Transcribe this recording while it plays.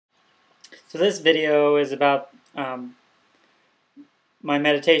So this video is about my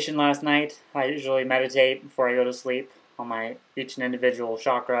meditation last night. I usually meditate before I go to sleep on my each and individual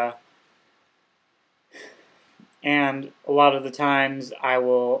chakra. And a lot of the times I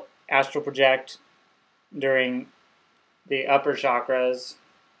will astral project during the upper chakras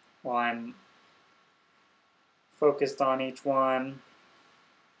while I'm focused on each one.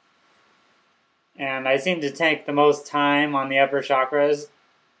 And I seem to take the most time on the upper chakras.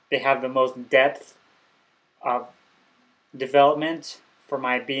 They have the most depth of development for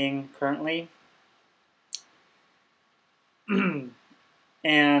my being currently.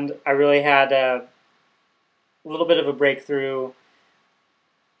 And I really had a little bit of a breakthrough.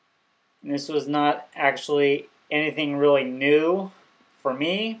 And this was not actually anything really new for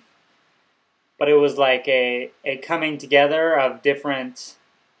me, but it was like a coming together of different,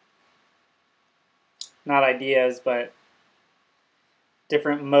 not ideas, but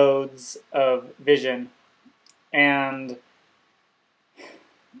different modes of vision. And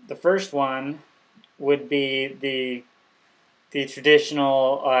the first one would be the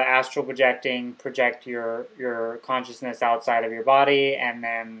traditional astral projecting, project your consciousness outside of your body, and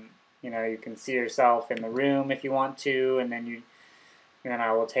then you can see yourself in the room if you want to, and then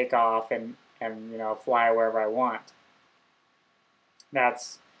I will take off and fly wherever I want.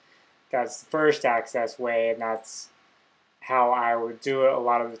 That's the first access way, and that's how I would do it a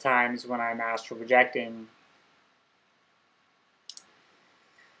lot of the times when I'm astral projecting.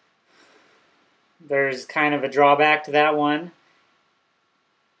 There's kind of a drawback to that one,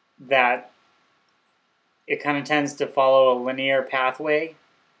 that it kind of tends to follow a linear pathway,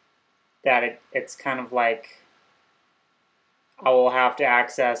 that it's kind of like I will have to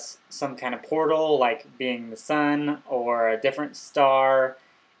access some kind of portal, like being the sun or a different star,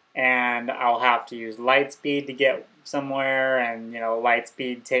 and I'll have to use light speed to get somewhere, and light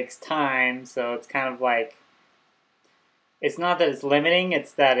speed takes time, so it's kind of like, it's not that it's limiting,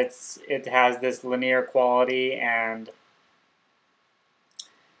 it's that it has this linear quality, and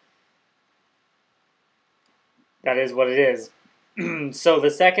that is what it is. So the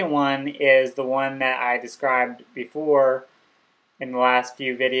second one is the one that I described before in the last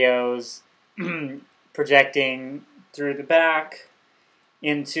few videos, projecting through the back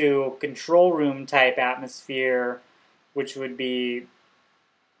into a control room type atmosphere, which would be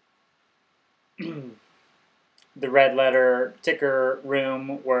the red letter ticker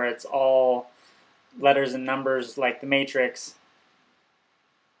room, where it's all letters and numbers like the Matrix,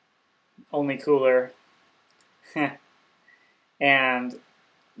 only cooler. And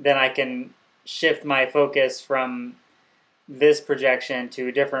then I can shift my focus from this projection to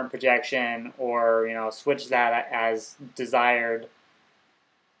a different projection, or switch that as desired.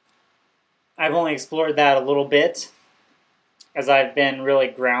 I've only explored that a little bit, as I've been really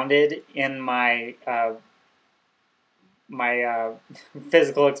grounded in my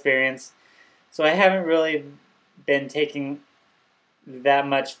physical experience, so I haven't really been taking that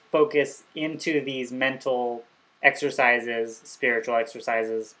much focus into these mental exercises, spiritual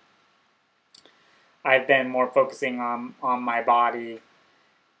exercises. I've been more focusing on my body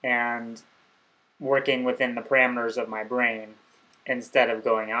and working within the parameters of my brain instead of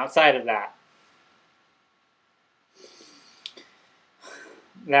going outside of that.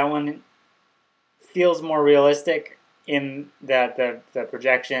 That one feels more realistic in that the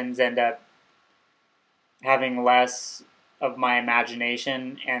projections end up having less of my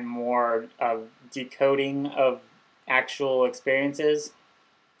imagination and more of decoding of actual experiences,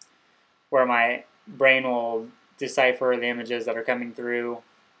 where my brain will decipher the images that are coming through.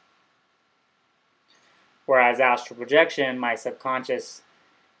 Whereas astral projection, my subconscious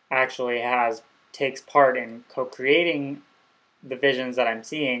actually takes part in co-creating the visions that I'm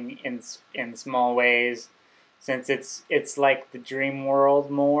seeing in small ways, since it's like the dream world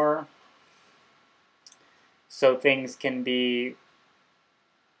more. So things can be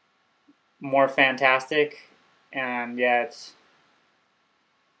more fantastic and yet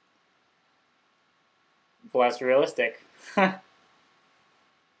less realistic.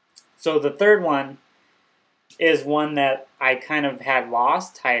 So the third one is one that I kind of had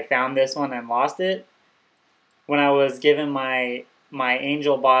lost. I found this one and lost it. When I was given my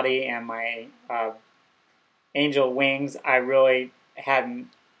angel body and my angel wings, I really hadn't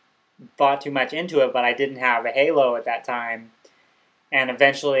thought too much into it, but I didn't have a halo at that time. And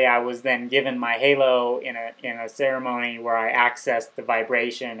eventually I was then given my halo in a ceremony where I accessed the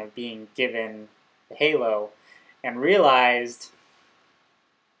vibration of being given the halo, and realized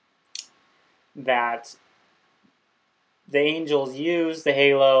that the angels use the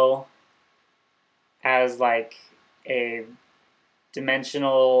halo as like a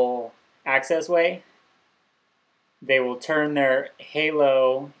dimensional access way, they will turn their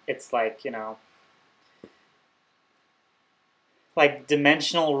halo. It's like, like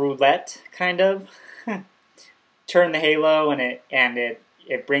dimensional roulette kind of. Turn the halo, and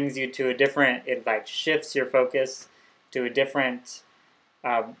it brings you to a different. It like shifts your focus to a different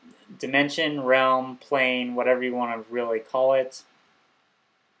dimension, realm, plane, whatever you want to really call it.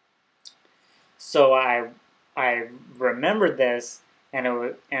 So I remembered this, and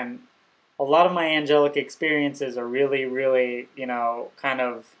a lot of my angelic experiences are really, really, kind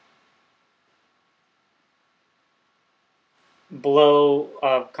of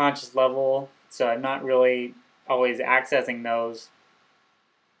below conscious level, so I'm not really always accessing those.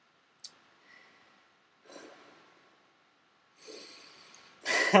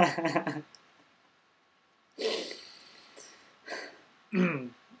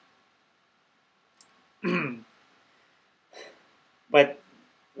 But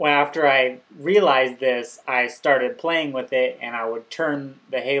after I realized this, I started playing with it, and I would turn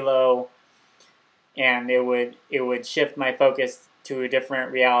the halo, and it would shift my focus to a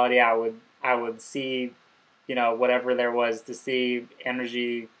different reality. I would see, whatever there was to see,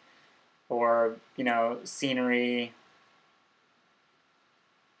 energy, or scenery,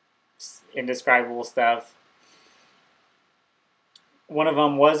 indescribable stuff. One of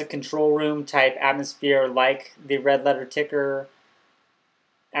them was a control room type atmosphere, like the red letter ticker,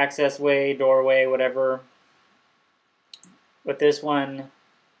 access way, doorway, whatever. But this one,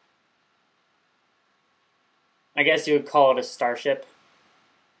 I guess you would call it a starship.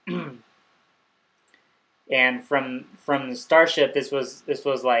 And from the starship, this was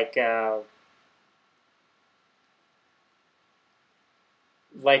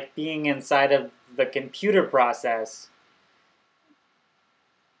like being inside of the computer process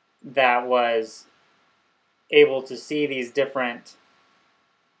that was able to see these different.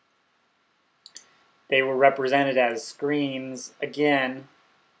 They were represented as screens again,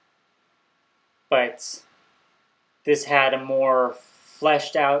 but this had a more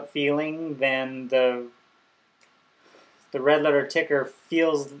fleshed out feeling than the red letter ticker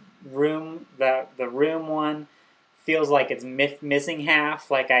feels. The room one feels like it's missing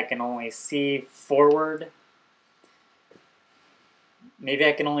half, like I can only see forward. Maybe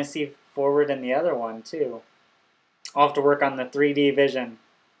I can only see forward in the other one too. I'll have to work on the 3D vision.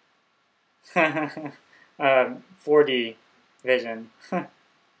 4D vision.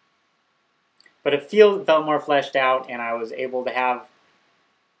 But it felt more fleshed out, and I was able to have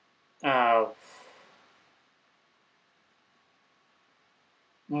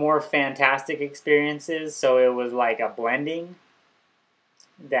more fantastic experiences. So it was like a blending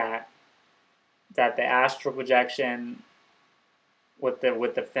that the astral projection with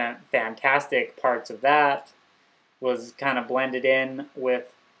the fantastic parts of that was kind of blended in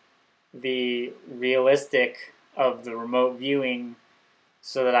with the realistic of the remote viewing,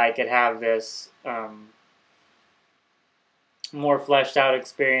 so that I could have this more fleshed out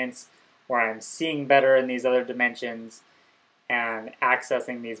experience where I'm seeing better in these other dimensions and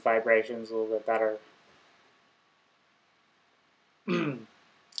accessing these vibrations a little bit better.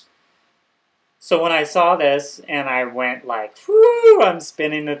 So when I saw this, and I went like, whoo, I'm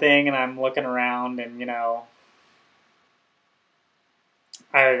spinning the thing, and I'm looking around, and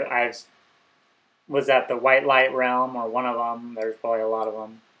I was at the white light realm, or one of them. There's probably a lot of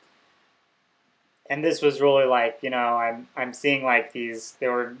them. And this was really like, I'm seeing like these, they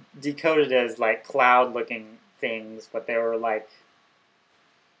were decoded as like cloud-looking things, but they were like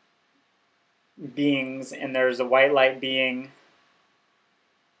beings, and there's a white light being,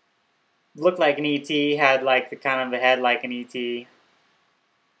 looked like an ET, had like the kind of the head like an ET.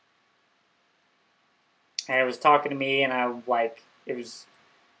 And it was talking to me, and it was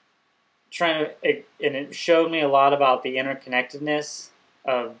trying to, and it showed me a lot about the interconnectedness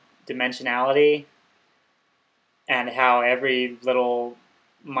of dimensionality, and how every little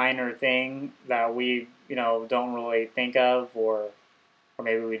minor thing that we, don't really think of, or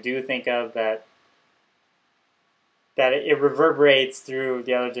maybe we do think of, that it reverberates through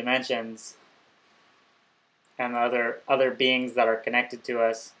the other dimensions and other beings that are connected to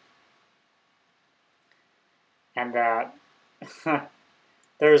us, and that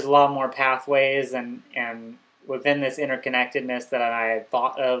there's a lot more pathways and within this interconnectedness that I had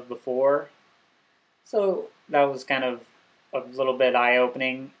thought of before. So that was kind of a little bit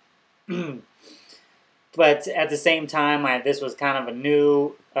eye-opening. But at the same time, this was kind of a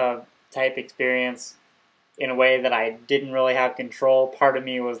new type experience in a way that I didn't really have control. Part of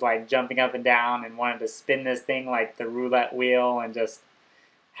me was like jumping up and down and wanted to spin this thing like the roulette wheel and just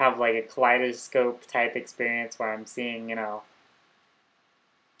have like a kaleidoscope type experience where I'm seeing,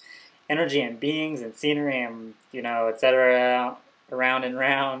 energy and beings and scenery and, you know, etc. around and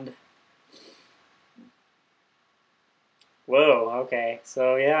round. Whoa, okay,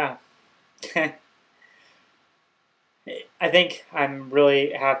 so yeah. I think I'm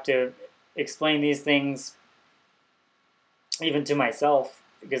really have to explain these things even to myself,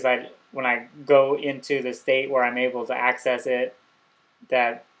 because when I go into the state where I'm able to access it,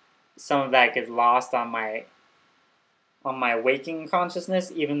 that some of that gets lost on my waking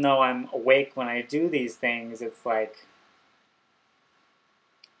consciousness. Even though I'm awake when I do these things, it's like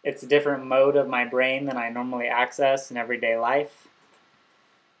it's a different mode of my brain than I normally access in everyday life.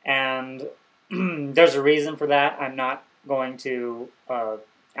 And there's a reason for that. I'm not going to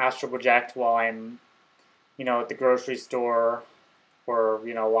astral project while I'm, you know, at the grocery store, or,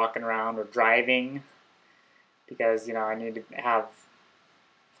 you know, walking around or driving, because, you know, I need to have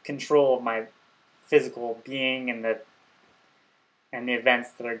control of my physical being and the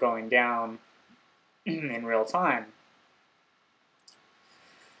events that are going down in real time.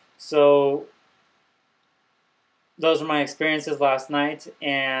 So those are my experiences last night,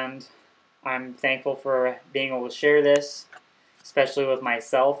 and I'm thankful for being able to share this, especially with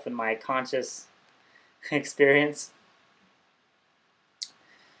myself and my conscious experience.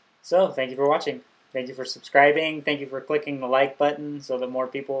 So thank you for watching. Thank you for subscribing. Thank you for clicking the like button so that more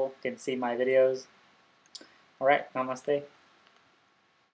people can see my videos. Alright, namaste.